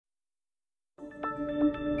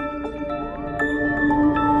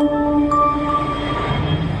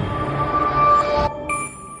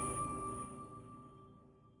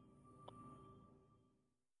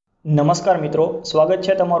નમસ્કાર મિત્રો, સ્વાગત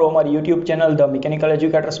છે તમારું અમારી યુટ્યુબ ચેનલ ધ મિકેનિકલ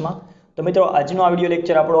એજ્યુકેટર્સમાં. તો મિત્રો, આજનો આ વિડીયો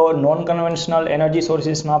લેક્ચર આપણો નોન કન્વેન્શનલ એનર્જી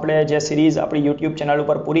સોર્સિસમાં આપણે જે સિરીઝ આપણી યુટ્યુબ ચેનલ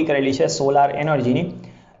ઉપર પૂરી કરેલી છે સોલાર એનર્જીની,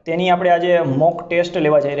 તેની આપણે આજે મોક ટેસ્ટ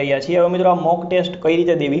લેવા જઈ રહ્યા છીએ. હવે મિત્રો, આ મોક ટેસ્ટ કઈ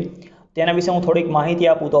રીતે દેવી તેના વિશે હું થોડીક માહિતી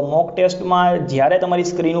આપું. તો મોક ટેસ્ટમાં જ્યારે તમારી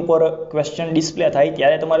સ્ક્રીન ઉપર ક્વેશ્ચન ડિસ્પ્લે થાય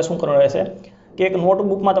ત્યારે તમારે શું કરવાનું રહેશે કે એક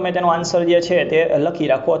નોટબુકમાં તમે તેનો આન્સર જે છે તે લખી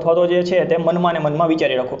રાખો, અથવા તો જે છે તે મનમાં ને મનમાં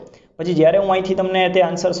વિચારી રાખો. પછી જ્યારે હું અહીંથી તમને તે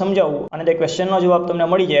આન્સર સમજાવું અને તે ક્વેશ્ચનનો જવાબ તમને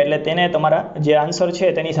મળી જાય એટલે તેને તમારા જે આન્સર છે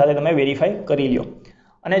તેની સાથે તમે વેરીફાઈ કરી લો.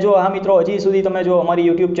 અને જો હા મિત્રો, હજી સુધી તમે જો અમારી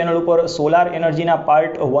યુટ્યુબ ચેનલ ઉપર સોલાર એનર્જીના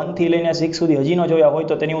પાર્ટ 1 થી લઈને 6 સુધી હજી ન જોયા હોય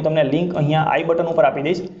તો તેની હું તમને લિંક અહીંયા આઈ બટન ઉપર આપી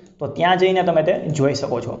દઈશ, તો ત્યાં જઈને તમે તે જોઈ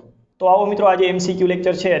શકો છો. તો આવો મિત્રો, આજે એમસીક્યુ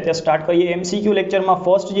લેક્ચર છે તે સ્ટાર્ટ કરીએ. એમસીક્યુ લેક્ચરમાં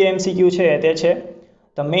ફર્સ્ટ જે એમસીક્યુ છે તે છે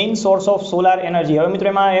the main source of solar energy. હવે મિત્રો,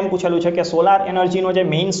 એમાં એમ પૂછેલું છે કે સોલાર એનર્જીનો જે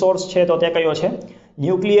મેઇન સોર્સ છે તો તે કયો છે?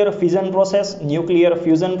 Nuclear ફિઝન process, nuclear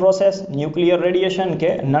fusion process, nuclear radiation કે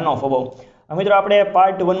નન ઓફ અબવ. મિત્રો, આપણે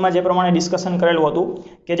પાર્ટ 1માં જે પ્રમાણે ડિસ્કશન કરેલું હતું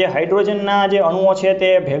કે જે હાઇડ્રોજનના જે અણુઓ છે તે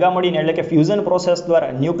ભેગા મળીને એટલે કે ફ્યુઝન પ્રોસેસ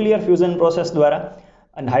દ્વારા, ન્યુક્લિયર ફ્યુઝન પ્રોસેસ દ્વારા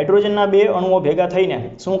હાઇડ્રોજનના બે અણુઓ ભેગા થઈને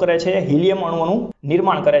શું કરે છે? હિલિયમ અણુઓનું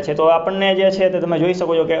નિર્માણ કરે છે. તો આપણને જે છે તે તમે જોઈ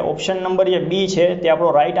શકો છો કે ઓપ્શન નંબર જે બી છે તે આપણો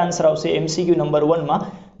રાઇટ આન્સર આવશે MCQ number 1માં.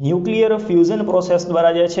 Nuclear fusion process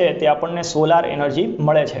દ્વારા જે છે તે આપણને સોલાર એનર્જી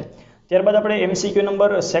મળે છે. ત્યારબાદ આપણે એમસીક્યુ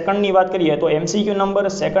નંબર 2ની વાત કરીએ તો એમસીક્યુ નંબર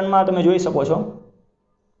 2માં તમે જોઈ શકો છો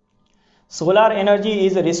સોલાર એનર્જી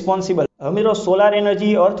ઇઝ રિસ્પોન્સિબલ. હવે મિત્રો, સોલાર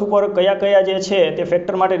એનર્જી અર્થ ઉપર કયા કયા જે છે તે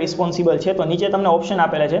ફેક્ટર માટે રિસ્પોન્સિબલ છે? તો નીચે તમને ઓપ્શન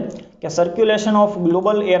આપેલા છે કે circulation of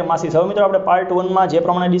global air masses. હવે મિત્રો, આપણે પાર્ટ 1માં જે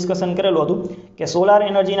પ્રમાણે ડિસ્કશન કરેલું હતું કે સોલાર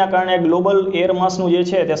એનર્જીના કારણે ગ્લોબલ એર માસનું જે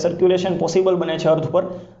છે તે સર્ક્યુલેશન પોસિબલ બને છે અર્થ ઉપર.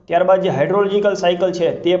 ત્યારબાદ જે હાઇડ્રોલોજિકલ સાયકલ છે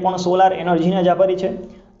તે પણ સોલાર એનર્જીને જ આભારી છે.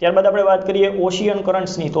 ત્યારબાદ આપણે વાત કરીએ ઓશિયન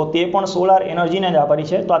કરન્ટ્સની, તો તે પણ સોલાર એનર્જીને જ આભારી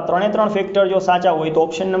છે. તો આ ત્રણ ફેક્ટર જો સાચા હોય તો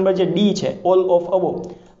ઓપ્શન નંબર જે ડી છે ઓલ ઓફ અબો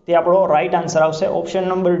તે આપણો રાઇટ આન્સર આવશે. Option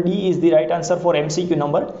number D is the right answer four MCQ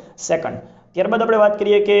number 2. ત્યારબાદ આપણે વાત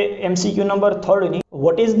કરીએ કે MCQ number 3ની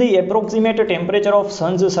what is the approximate temperature of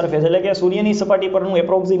Sons surface, એટલે કે સૂર્યની સપાટી પરનું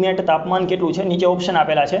એપ્રોક્સિમેટ તાપમાન કેટલું છે? નીચે ઓપ્શન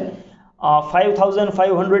આપેલા છે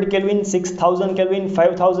 5500 kelvin, 6000 kelvin,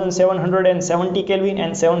 5770 kelvin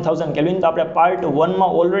and 7000 kelvin. તો આપણે પાર્ટ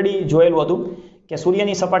 1માં ઓલરેડી જોયેલું હતું કે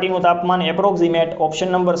સૂર્યની સપાટીનું તાપમાન એપ્રોક્સિમેટ ઓપ્શન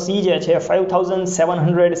નંબર સી જે છે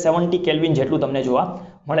 5770 કેલ્વિન જેટલું તમને જોવા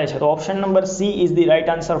મળે છે. તો option number she is the right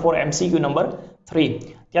answer four MCQ number 3.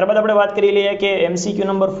 ત્યારબાદ આપણે વાત કરી લઈએ કે MCQ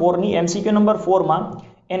number 4ની. MCQ number 4માં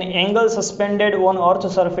N angle suspended on earth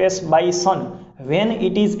surface by son when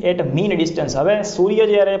it is at mean distance. હવે સૂર્ય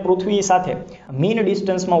જ્યારે પૃથ્વી સાથે મીન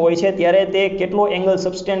ડિસ્ટન્સમાં હોય છે ત્યારે તે કેટલો એંગલ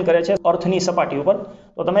સબસ્ટેન્ડ કરે છે અર્થની સપાટી ઉપર?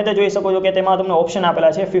 તો તમે તે જોઈ શકો છો કે તેમાં તમને ઓપ્શન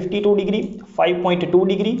આપેલા છે 52 degree, 5.2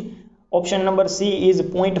 degree, option number she is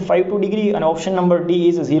 0.52 degree અને option number D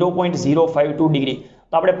is 0.052 degree.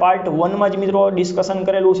 તો આપણે પાર્ટ 1માં જ મિત્રો ડિસ્કશન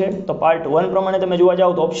કરેલું છે. તો પાર્ટ 1 પ્રમાણે તમે જોવા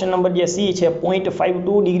જાઓ તો ઓપ્શન નંબર જે સી છે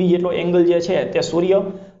 0.52 ડિગ્રી જેટલો એંગલ જે છે તે સૂર્ય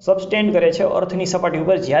સબસ્ટેન્ડ કરે છે અર્થની સપાટી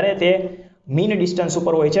ઉપર જ્યારે તે મીન ડિસ્ટન્સ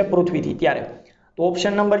ઉપર હોય છે પૃથ્વીથી ત્યારે. તો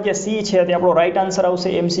ઓપ્શન નંબર જે સી છે તે આપણો રાઇટ આન્સર આવશે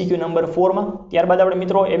એમસીક્યુ નંબર 4માં. ત્યારબાદ આપણે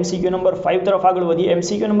મિત્રો એમસીક્યુ નંબર 5 તરફ આગળ વધીએ.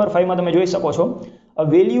 એમસીક્યુ નંબર 5માં તમે જોઈ શકો છો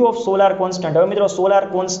વેલ્યુ ઓફ સોલાર કોન્સ્ટન્ટ. હવે મિત્રો, સોલાર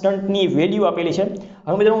કોન્સ્ટન્ટની વેલ્યુ આપેલી છે.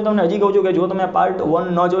 હવે મિત્રો, હું તમને હજી કહું છું કે જો તમે પાર્ટ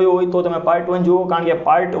 1 ન જોયો હોય તો તમે પાર્ટ 1 જુઓ, કારણ કે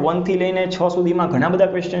પાર્ટ 1 થી લઈને 6 સુધીમાં ઘણા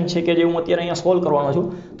બધા ક્વેશ્ચન છે કે જે હું અત્યારે અહીંયા સોલ્વ કરવાનો છું.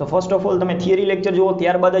 તો ફર્સ્ટ ઓફ ઓલ તમે થિયરી લેક્ચર જુઓ,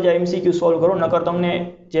 ત્યારબાદ જ આ એમસીક્યુ સોલ્વ કરો, નકર તમને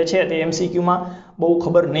જે છે તે એમસીક્યુમાં બહુ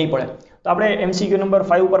ખબર નહીં પડે. તો આપણે એમસીક્યુ નંબર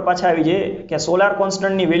 5 ઉપર પાછા આવી જઈએ કે સોલાર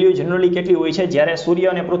કોન્સ્ટન્ટની વેલ્યુ જનરલી કેટલી હોય છે જ્યારે સૂર્ય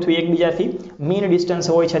અને પૃથ્વી એકબીજાથી મીન ડિસ્ટન્સ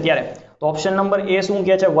હોય છે ત્યારે? તો ઓપ્શન નંબર એ શું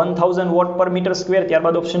કહે છે? 1000 વોટ પર મીટર સ્ક્વેર.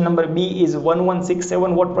 ત્યારબાદ option number B is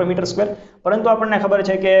 1167 vote પર મીટર સ્ક્વેર. પરંતુ આપણને ખબર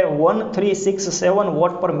છે કે 1367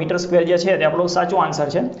 વોટ પર મીટર સ્ક્વેર જે છે તે આપણો સાચો આન્સર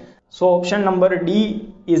છે. સો option number D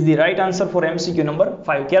is the right answer four MCQ number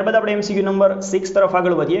 5. ત્યારબાદ આપણે એમસીક્યુ નંબર 6 તરફ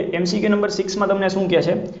આગળ વધીએ. એમસીક્યુ નંબર 6માં તમને શું કહે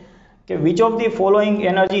છે કે which of the following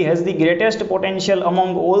energy has the greatest potential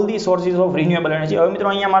among all the sources of renewable energy. હવે મિત્રો,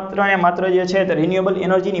 અહીંયા માત્ર જે છે તે રિન્યુએબલ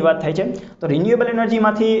એનર્જીની વાત થાય છે. તો રિન્યુએબલ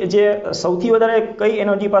એનર્જીમાંથી જે સૌથી વધારે કઈ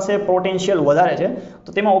એનર્જી પાસે પોટેન્શિયલ વધારે છે? તો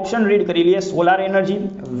તેમાં ઓપ્શન રીડ કરી લઈએ. Solar energy,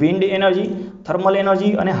 wind energy, thermal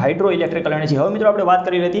energy અને હાઇડ્રો ઇલેક્ટ્રિકલ એનર્જી. હવે મિત્રો, આપણે વાત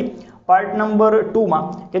કરી હતી પાર્ટ નંબર 2માં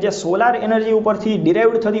કે જે સોલાર એનર્જી ઉપરથી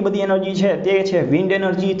ડિરાઇવ્ડ થતી બધી એનર્જી છે તે છે wind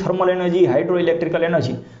energy, thermal energy, hydro electrical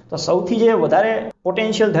energy. તો સૌથી જે વધારે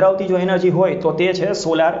પોટેન્શિયલ ધરાવતી જો એનર્જી હોય તો તે છે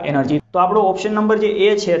સોલાર એનર્જી. તો આપણો ઓપ્શન નંબર જે એ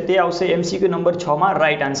છે તે આવશે MCQ નંબર 6 માં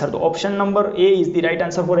રાઈટ આન્સર. તો option number A is the right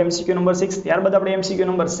answer four MCQ number 6. ત્યારબાદ આપણે MCQ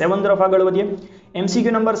નંબર 7 તરફ આગળ વધીએ. MCQ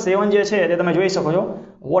નંબર 7 જે છે તે તમે જોઈ શકો છો.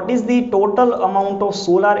 What is the total amount of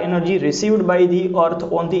solar energy received by the earth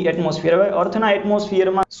on the atmosphere. હવે અર્થના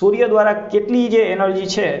એટમોસ્ફિયરમાં સૂર્ય દ્વારા કેટલી જે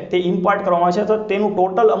એનર્જી છે તે ઇમ્પાર્ટ કરવામાં આવે છે, તો તેનું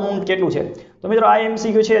ટોટલ અમાઉન્ટ કેટલું છે. તો મિત્રો આ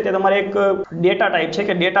MCQ છે તે તમારે એક ડેટા ટાઈપ છે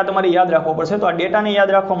કે ડેટા તમારે યાદ રાખવો પડશે. તો આ ડેટાને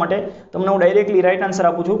યાદ રાખવા માટે તમને હું ડાયરેક્ટલી રાઈટ આન્સર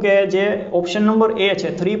આપું છું કે જે ઓપ્શન નંબર એ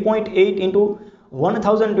છે 3.8 into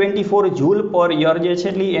 1024 જૂલ પર યર જે છે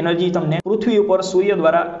એટલી એનર્જી તમને પૃથ્વી ઉપર સૂર્ય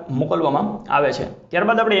દ્વારા મોકલવામાં આવે છે.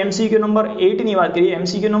 ત્યારબાદ આપણે MCQ નંબર 8 ની વાત કરીએ.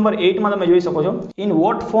 MCQ નંબર 8 માં તમે જોઈ શકો છો in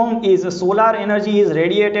vote form is solar energy is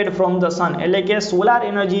radiated from the sun. એટલે કે સોલાર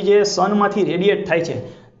એનર્જી જે સનમાંથી રેડિએટ થાય છે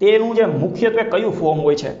તેનું જે મુખ્યત્વે કયું ફોર્મ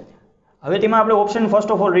હોય છે. હવે તેમાં આપણે option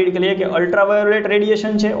first of all read કરીએ કે અલ્ટ્રાવાયોલેટ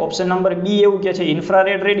રેડિયેશન છે. ઓપ્શન નંબર બી એવું કે છે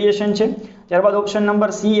ઇન્ફ્રારેડ રેડિયેશન છે. ત્યારબાદ ઓપ્શન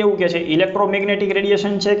નંબર સી એવું કે છે ઇલેક્ટ્રોમેગ્નેટિક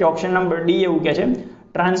રેડિયેશન છે કે ઓપ્શન નંબર ડી એવું કે છે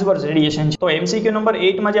ટ્રાન્સવર્સ રેડિયેશન છે. તો MCQ નંબર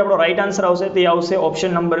 8 માં જે આપણો રાઈટ આન્સર આવશે તે આવશે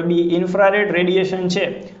ઓપ્શન નંબર બી ઇન્ફ્રારેડ રેડિયેશન છે.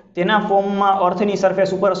 તેના ફોર્મમાં અર્થની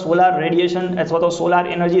સરફેસ ઉપર સોલાર રેડિયેશન અથવા તો સોલાર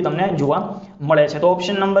એનર્જી તમને જોવા મળે છે. તો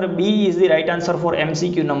option number B is the right answer four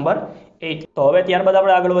MCQ number 8. તો હવે ત્યારબાદ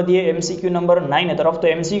આપણે આગળ વધીએ MCQ નંબર 9 તરફ.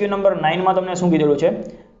 તો MCQ નંબર 9 માં તમને શું કીધેલું છે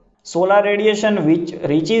solar radiation which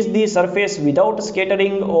રીચીસ the surface without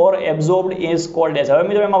scattering or એબ્ઝોર્બ્ડ is called as. હવે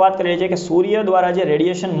મિત્રો એમાં વાત કરીએ છીએ કે સૂર્ય દ્વારા જે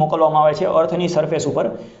રેડિયેશન મોકલવામાં આવે છે અર્થની સરફેસ ઉપર,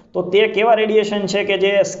 તો તે કેવા રેડિયેશન છે કે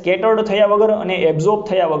જે સ્કેટર્ડ થયા વગર અને એબ્ઝોર્બ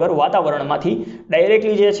થયા વગર વાતાવરણમાંથી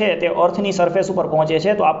ડાયરેક્ટલી જે છે તે અર્થની સરફેસ ઉપર પહોંચે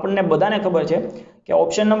છે. તો આપણને બધાને ખબર છે કે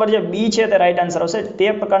ઓપ્શન નંબર જે બી છે તે રાઈટ આન્સર આવશે.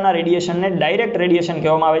 તે પ્રકારના રેડિયેશનને ડાયરેક્ટ રેડિયેશન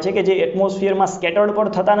કહેવામાં આવે છે કે જે એટમોસ્ફિયરમાં સ્કેટર્ડ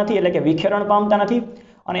પણ થતા નથી એટલે કે વિખેરણ પામતા નથી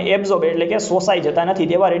અને એબ્ઝોર્બ એટલે કે શોષાઈ જતા નથી.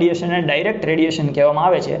 તેવા રેડિયેશનને ડાયરેક્ટ રેડિયેશન કહેવામાં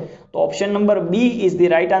આવે છે. તો option number B is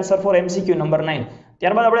the right answer four MCQ number 9.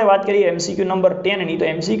 ત્યારબાદ આપણે વાત કરીએ MCQ નંબર 10 ની. તો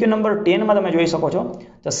MCQ નંબર 10 માં તમે જોઈ શકો છો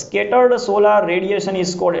the scattered solar radiation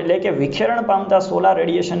is called. એટલે કે વિખેરણ પામતા સોલાર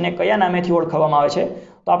રેડિયેશનને કયા નામેથી ઓળખવામાં આવે છે.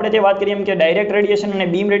 તો આપણે તે વાત કરીએ એમ કે ડાયરેક્ટ રેડિયેશન અને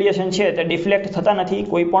બીમ રેડિયેશન છે તે ડિફ્લેક્ટ થતા નથી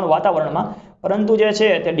કોઈ પણ વાતાવરણમાં, પરંતુ જે છે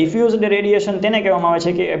તે ડિફ્યુઝડ રેડિયેશન તેને કહેવામાં આવે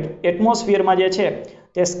છે કે એટમોસ્ફિયરમાં જે છે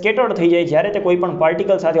તે સ્કેટર્ડ થઈ જાય જ્યારે તે કોઈ પણ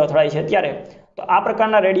પાર્ટિકલ સાથે અથડાય છે ત્યારે. તો આ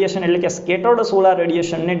પ્રકારના રેડિયેશન એટલે કે સ્કેટર્ડ સોલાર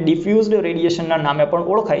રેડિયેશનને ડિફ્યુઝડ રેડિયેશનના નામે પણ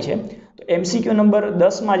ઓળખાય છે. તો MCQ નંબર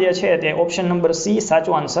 10 માં જે છે તે ઓપ્શન નંબર સી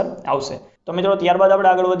સાચો આન્સર આવશે. તો મિત્રો ત્યારબાદ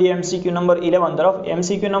આપણે આગળ વધીએ MCQ નંબર 11 તરફ.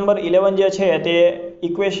 MCQ નંબર 11 જે છે તે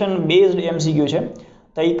ઇક્વેશન બેઝડ MCQ છે.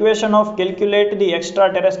 The equation of calculate the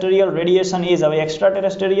extraterrestrial radiation is. હવે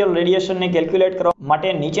extraterrestrial radiation ને કેલ્ક્યુલેટ કરવા માટે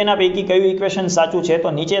નીચેના પૈકી કયું ઇક્વેશન સાચું છે.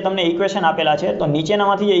 તો નીચે તમને ઇક્વેશન આપેલા છે, તો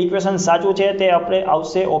નીચેનામાંથી જે ઇક્વેશન સાચું છે તે આપણે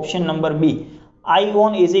આવશે option number B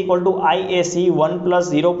I1 is equal to IAC 1 plus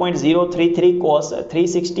 0.033 cos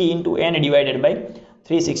 360 into n divided by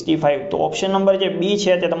 365. તો ઓપ્શન નંબર જે બી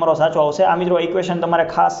છે તે તમારો સાચો આવશે. આ મિત્રો ઇક્વેશન તમારે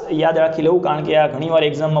ખાસ યાદ રાખી લેવું કારણ કે આ ઘણીવાર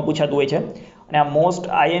એક્ઝામમાં પૂછાતું હોય છે અને આ મોસ્ટ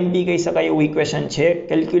IMP કહી શકાય એવું ઇક્વેશન છે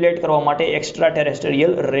કેલ્ક્યુલેટ કરવા માટે એક્સ્ટ્રા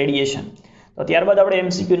ટેરેસ્ટ્રિયલ રેડિયેશન. તો ત્યારબાદ આપણે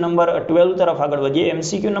MCQ નંબર 12 તરફ આગળ વધીએ.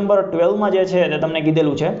 MCQ નંબર 12 માં જે છે તે તમને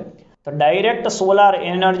કીધેલું છે તો direct solar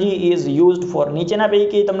energy is used four. નીચેના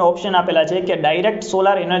પૈકી તમને ઓપ્શન આપેલા છે કે ડાયરેક્ટ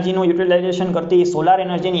સોલાર એનર્જીનું યુટિલાઇઝેશન કરતી સોલાર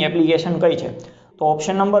એનર્જીની એપ્લિકેશન કઈ છે. તો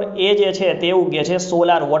ઓપ્શન નંબર એ જે છે તે એવું કહે છે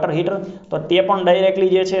સોલાર વોટર હીટર. તો તે પણ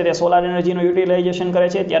ડાયરેક્ટલી જે છે તે સોલાર એનર્જીનું યુટિલાઇઝેશન કરે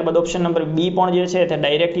છે. ત્યારબાદ ઓપ્શન નંબર બી પણ જે છે તે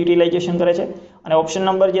ડાયરેક્ટ યુટિલાઇઝેશન કરે છે. અને ઓપ્શન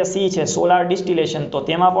નંબર જે સી છે સોલાર ડિસ્ટિલેશન, તો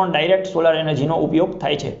તેમાં પણ ડાયરેક્ટ સોલાર એનર્જીનો ઉપયોગ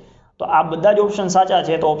થાય છે. તો આ બધા જ ઓપ્શન સાચા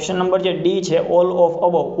છે. તો ઓપ્શન નંબર જે ડી છે ઓલ ઓફ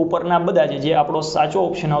અબવ ઉપરના બધા છે, જે આપણો સાચો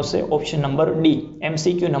ઓપ્શન આવશે option number D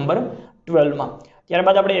MCQ number 12 માં.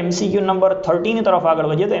 ત્યારબાદ આપણે MCQ નંબર 13 તરફ આગળ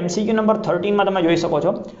વધીએ. તો MCQ નંબર 13 માં તમે જોઈ શકો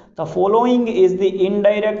છો the following is the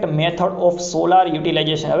indirect method of solar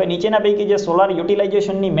utilization. હવે નીચેના પૈકી જે સોલાર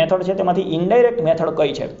યુટિલાઇઝેશનની મેથડ છે તેમાંથી ઇનડાયરેક્ટ મેથડ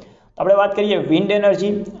કઈ છે. આપણે વાત કરીએ wind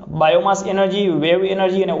energy, biomass energy, wave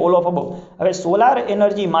energy અને ઓલ ઓફ અબવ. હવે સોલાર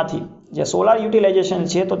એનર્જીમાંથી જે સોલાર યુટિલાઇઝેશન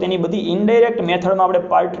છે તો તેની બધી ઇનડાયરેક્ટ મેથડમાં આપણે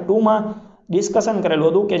પાર્ટ 2 માં ડિસ્કશન કરેલું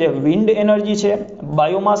હતું કે જે વિન્ડ એનર્જી છે,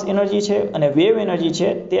 બાયોમાસ એનર્જી છે અને વેવ એનર્જી છે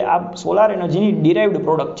તે આ સોલાર એનર્જીની ડિરાઇવ્ડ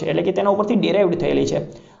પ્રોડક્ટ છે, એટલે કે તેના ઉપરથી ડિરાઇવ્ડ થયેલી છે.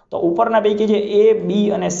 તો ઉપરના પૈકી જે એ,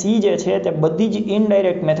 બી અને સી જે છે તે બધી જ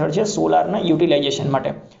ઇનડાયરેક્ટ મેથડ છે સોલારના યુટિલાઇઝેશન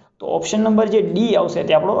માટે. તો ઓપ્શન નંબર જે ડી આવશે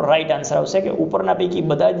તે આપણો રાઈટ આન્સર આવશે કે ઉપરના પૈકી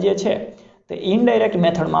બધા જ જે છે તે ઇનડાયરેક્ટ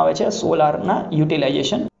મેથડમાં આવે છે સોલારના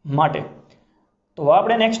યુટિલાઇઝેશન માટે. તો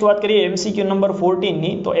આપણે નેક્સ્ટ વાત કરીએ MCQ નંબર 14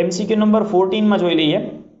 ની. તો MCQ નંબર 14 માં જોઈ લઈએ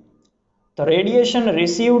તો radiation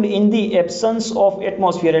received in the absence of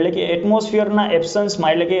atmosphere, એટલે કે એટમોસ્ફિયરના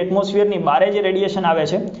એબ્સન્સમાં, એટલે કે એટમોસ્ફિયરની બહારે જે રેડિયેશન આવે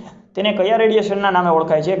છે તેને કયા રેડિયેશનના નામે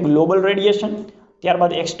ઓળખાય છે. ગ્લોબલ રેડિયેશન,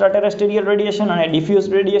 ત્યારબાદ એક્સ્ટ્રા ટેરેસ્ટ્રિયલ રેડિયેશન અને ડિફ્યુઝ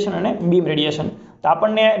રેડિયેશન અને બીમ રેડિયેશન. તો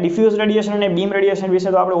આપણને ડિફ્યુઝ રેડિયેશન અને બીમ રેડિયેશન વિશે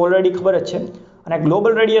તો આપણે ઓલરેડી ખબર જ છે, અને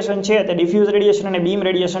ગ્લોબલ રેડિયેશન છે તે ડિફ્યુઝ રેડિયેશન અને બીમ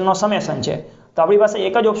રેડિયેશનનો સમેશન છે. તો આપણી પાસે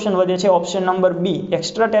એક જ ઓપ્શન વધે છે, ઓપ્શન નંબર બી,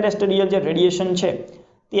 એક્સ્ટ્રા ટેરેસ્ટ્રિયલ જે રેડિયેશન છે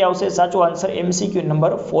તે આવશે સાચો આન્સર MCQ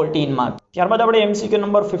નંબર 14 માં. ત્યારબાદ આપણે MCQ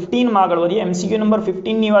નંબર 15 માં આગળ વધીએ. MCQ નંબર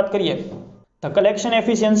 15 ની વાત કરીએ. The collection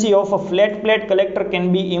efficiency of a flat plate collector can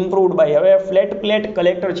be improved by. હવે ફ્લેટ પ્લેટ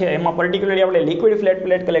કલેક્ટર છે એમાં પર્ટિક્યુલરલી આપણે લિક્વિડ ફ્લેટ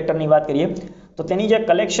પ્લેટ કલેક્ટરની વાત કરીએ તો તેની જે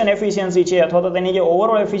કલેક્શન એફિશિયન્સી છે અથવા તો તેની જે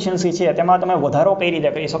ઓવરઓલ એફિશિયન્સી છે તેમાં તમે વધારો કઈ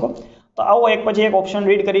રીતે કરી શકો. તો આવો એક પછી એક ઓપ્શન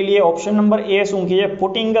રીડ કરી લઈએ. ઓપ્શન નંબર એ શું કહે છે?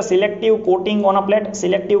 Putting a selective coating on a plate.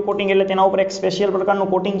 Selective coating એટલે તેના ઉપર એક સ્પેશિયલ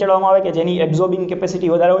પ્રકારનું કોટિંગ ચડાવવામાં આવે કે જેની એબ્ઝોર્બિંગ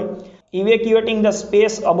કેપેસિટી વધારે હોય. ઇવેક્યુએટિંગ the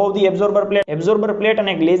space above the absorber plate. Absorber plate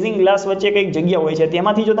અને ગ્લેઝિંગ ગ્લાસ વચ્ચે કંઈક જગ્યા હોય છે,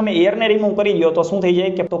 તેમાંથી જો તમે એરને રિમૂવ કરી દો તો શું થઈ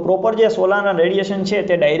જાય કે તો પ્રોપર જે સોલારના રેડિયેશન છે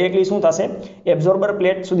તે ડાયરેક્ટલી શું થશે? એબ્ઝોર્બર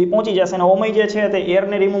પ્લેટ સુધી પહોંચી જશે અને ઓમય જે છે તે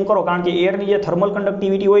એરને રિમૂવ કરો, કારણ કે એરની જે થર્મલ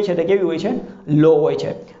કન્ડક્ટિવિટી હોય છે તે કેવી હોય છે? લો હોય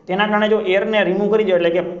છે. તેના કારણે જો એરને રિમૂવ કરી દો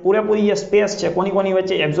એટલે કે પૂરેપૂરી જે સ્પેસ છે કોની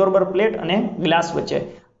વચ્ચે? એબ્ઝોર્બર પ્લેટ અને ગ્લાસ વચ્ચે,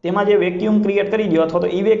 તેમાં જે વેક્યુમ ક્રિએટ કરી દો અથવા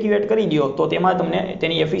તો ઇવેક્યુએટ કરી દો તો તેમાં તમને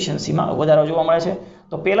તેની એફિશિયન્સીમાં વધારો જોવા મળે છે.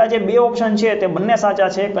 તો પહેલા જે બે ઓપ્શન છે તે બંને સાચા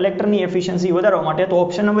છે કલેક્ટરની એફિશિયન્સી વધારવા માટે. તો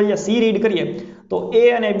ઓપ્શન નંબર જે સી રીડ કરીએ તો એ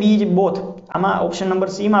અને બી બોથ, આમાં ઓપ્શન નંબર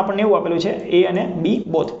સીમાં આપણને એવું આપેલું છે એ અને બી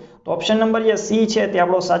બોથ. તો ઓપ્શન નંબર જે સી છે તે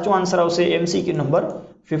આપણો સાચો આન્સર આવશે MCQ નંબર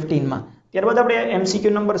 15 માં. ત્યારબાદ આપણે MCQ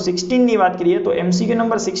નંબર 16 ની વાત કરીએ તો MCQ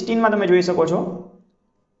નંબર 16 માં તમે જોઈ શકો છો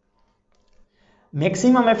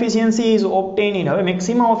મેક્સિમમ એફિશિયન્સી ઇઝ ઓબ્ટેઇન્ડ ઇન. હવે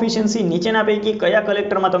મેક્સિમમ એફિશિયન્સી નીચેના પૈકી કયા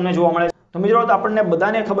કલેક્ટરમાં તમને જોવા મળે? તો મિત્રો આપણને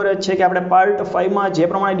બધાને ખબર જ છે કે આપણે પાર્ટ 5 માં જે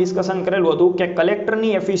પ્રમાણે ડિસ્કશન કરેલું હતું કે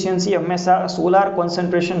કલેક્ટરની એફિશિયન્સી હંમેશા સોલાર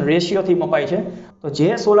કોન્સન્ટ્રેશન રેશિયોથી મપાય છે. તો જે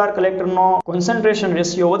સોલાર કલેક્ટરનો કોન્સન્ટ્રેશન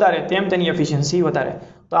રેશિયો વધારે તેમ તેની એફિશિયન્સી વધારે.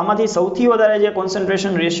 તો આમાંથી સૌથી વધારે જે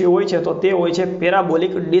કોન્સન્ટ્રેશન રેશિયો હોય છે તો તે હોય છે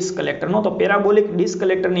પેરાબોલિક ડિસ્ક કલેક્ટરનો. તો પેરાબોલિક ડિસ્ક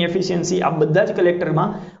કલેક્ટરની એફિશિયન્સી આ બધા જ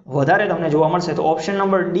કલેક્ટરમાં વધારે તમને જોવા મળશે. તો option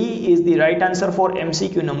number D is the right answer four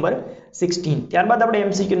MCQ number 16. ત્યારબાદ આપણે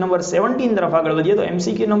MCQ નંબર 17 તરફ આગળ વધીએ. તો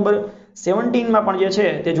MCQ નંબર 17 માં પણ જે છે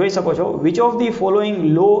તે જોઈ શકો છો which of the following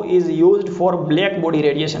law is used four black body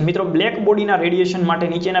radiation. મિત્રો બ્લેક બોડીના રેડિયેશન માટે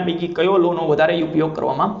નીચેના પૈકી કયો લોનો વધારે ઉપયોગ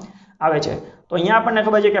કરવામાં આવે છે? તો અહીંયા આપણને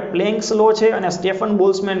ખબર છે કે પ્લેન્ક્સ લો છે અને સ્ટેફન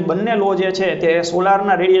બોલ્ટ્ઝમેન બંને લો જે છે તે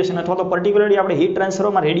સોલારના રેડિયેશન અથવા તો પર્ટિક્યુલરલી આપણે હીટ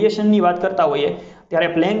ટ્રાન્સફરમાં રેડિયેશનની વાત કરતા હોઈએ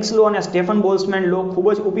ત્યારે પ્લેન્ક્સ લો અને સ્ટેફન બોલ્ટ્ઝમેન લો ખૂબ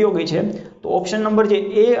જ ઉપયોગી છે. તો ઓપ્શન નંબર જે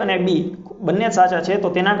એ અને બી બંને સાચા છે, તો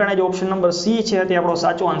તેના કારણે જે ઓપ્શન નંબર સી છે તે આપણો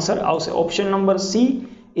સાચો આન્સર આવશે. Option number she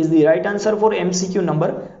is the right answer four MCQ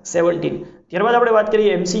number 17. ત્યારબાદ આપણે વાત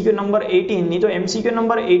કરીએ MCQ નંબર 18 ની. તો MCQ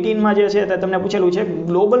નંબર 18 માં જે છે તે તમને પૂછેલું છે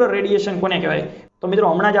ગ્લોબલ રેડિયેશન કોને કહેવાય? તો મિત્રો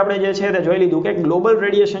હમણાં જ આપણે જે છે તે જોઈ લીધું કે ગ્લોબલ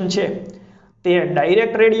રેડિયેશન છે તે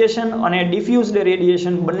ડાયરેક્ટ રેડિયેશન અને ડિફ્યુઝડ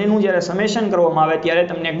રેડિયેશન બંનેનું જ્યારે સમેશન કરવામાં આવે ત્યારે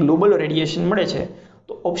તમને ગ્લોબલ રેડિયેશન મળે છે.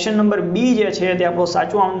 તો ઓપ્શન નંબર બી જે છે તે આપણો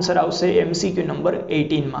સાચો આન્સર આવશે MCQ નંબર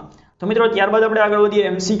 18 માં. તો મિત્રો ત્યારબાદ આપણે આગળ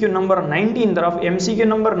વધીએ MCQ નંબર 19 તરફ. MCQ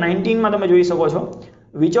નંબર 19 માં તમે જોઈ શકો છો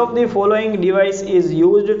which of the following device is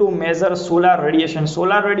used to measure solar radiation.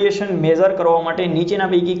 Solar radiation measure કરવા માટે નીચેના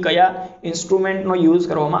પૈકી કયા ઇન્સ્ટ્રુમેન્ટનો યુઝ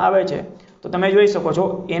કરવામાં આવે છે? તો તમે જોઈ શકો છો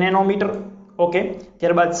એનેનોમીટર, ઓકે,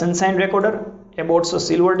 ત્યારબાદ sunshine recorder, એબોટ્સ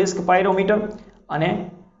silver disk pyrometer અને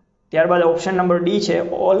ત્યારબાદ ઓપ્શન નંબર ડી છે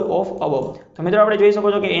ઓલ ઓફ અબવ. તો મિત્રો આપણે જોઈ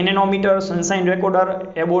શકો છો કે એનેનોમીટર, સનસાઇન રેકોર્ડર,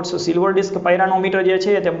 એબોટ્સ સિલ્વર ડિસ્ક પાયરાનોમીટર જે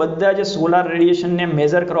છે તે બધા જ સોલાર રેડિયેશનને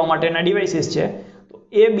મેઝર કરવા માટેના ડિવાઇસીસ છે. તો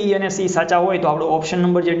એ બી અને સી સાચા હોય તો આપણો ઓપ્શન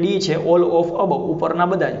નંબર જે ડી છે ઓલ ઓફ અબવ ઉપરના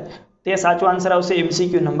બધા જ તે સાચો આન્સર આવશે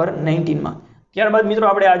MCQ નંબર 19 માં. ત્યારબાદ મિત્રો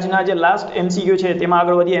આપણે આજના જે લાસ્ટ MCQ છે તેમાં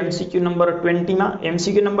આગળ વધીએ MCQ નંબર 20 માં.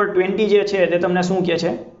 MCQ નંબર 20 જે છે તે તમને શું કહે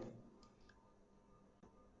છે?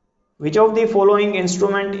 Which of the following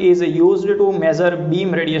instrument is used to measure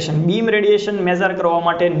beam radiation? beam radiation measure કરવા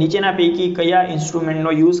માટે નીચેના પૈકી કયા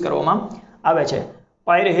ઇન્સ્ટ્રુમેન્ટનો યુઝ કરવામાં આવે છે?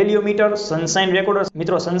 પાયરહેલિયોમીટર, સનસાઇન રેકોર્ડર.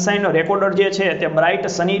 મિત્રો સનસાઇન રેકોર્ડર જે છે તે બ્રાઇટ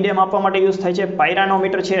સની ડે માપવા માટે યુઝ થાય છે.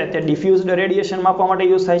 પાયરાનોમીટર છે તે ડિફ્યુઝડ રેડિયેશન માપવા માટે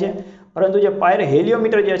યુઝ થાય છે. પરંતુ જે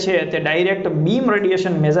પાયરહેલિયોમીટર જે છે તે ડાયરેક્ટ બીમ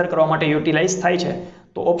રેડિયેશન મેઝર કરવા માટે યુટિલાઇઝ થાય છે.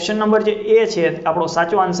 તો ઓપ્શન નંબર જે એ છે આપણો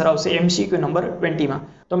સાચો આન્સર આવશે MCQ નંબર 20 માં.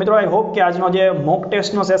 તો મિત્રો આઈ હોપ કે આજનો જે મોક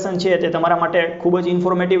ટેસ્ટનો સેશન છે તે તમારા માટે ખૂબ જ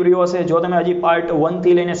ઇન્ફોર્મેટિવ રહ્યો હશે. જો તમે હજી પાર્ટ 1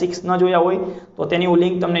 થી લઈને 6 ન જોયા હોય તો તેની હું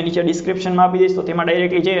લિંક તમને નીચે ડિસ્ક્રિપ્શનમાં આપી દઈશ, તો તેમાં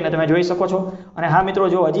ડાયરેક્ટલી જઈને તમે જોઈ શકો છો. અને હા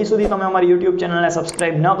મિત્રો, જો હજી સુધી તમે અમારી YouTube ચેનલને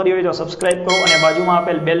સબસ્ક્રાઇબ ન કરી હોય તો સબસ્ક્રાઇબ કરો અને બાજુમાં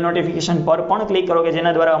આપેલ બેલ નોટિફિકેશન પર પણ ક્લિક કરો કે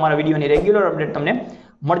જેના દ્વારા અમારા વિડીયોની રેગ્યુલર અપડેટ તમને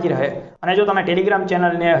મળતી રહે. અને જો તમે ટેલિગ્રામ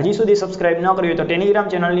ચેનલને હજી સુધી સબસ્ક્રાઇબ ન કરી હોય તો ટેલિગ્રામ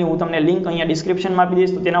ચેનલની હું તમને લિંક અહીંયા ડિસ્ક્રિપ્શનમાં આપી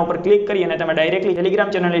દઈશ, તો તેના ઉપર ક્લિક કરી અને તમે ડાયરેક્ટલી ટેલિગ્રામ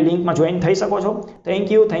ચેનલની લિંકમાં જોઈન થઈ શકો છો.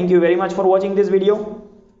 Thank you very much for watching this video.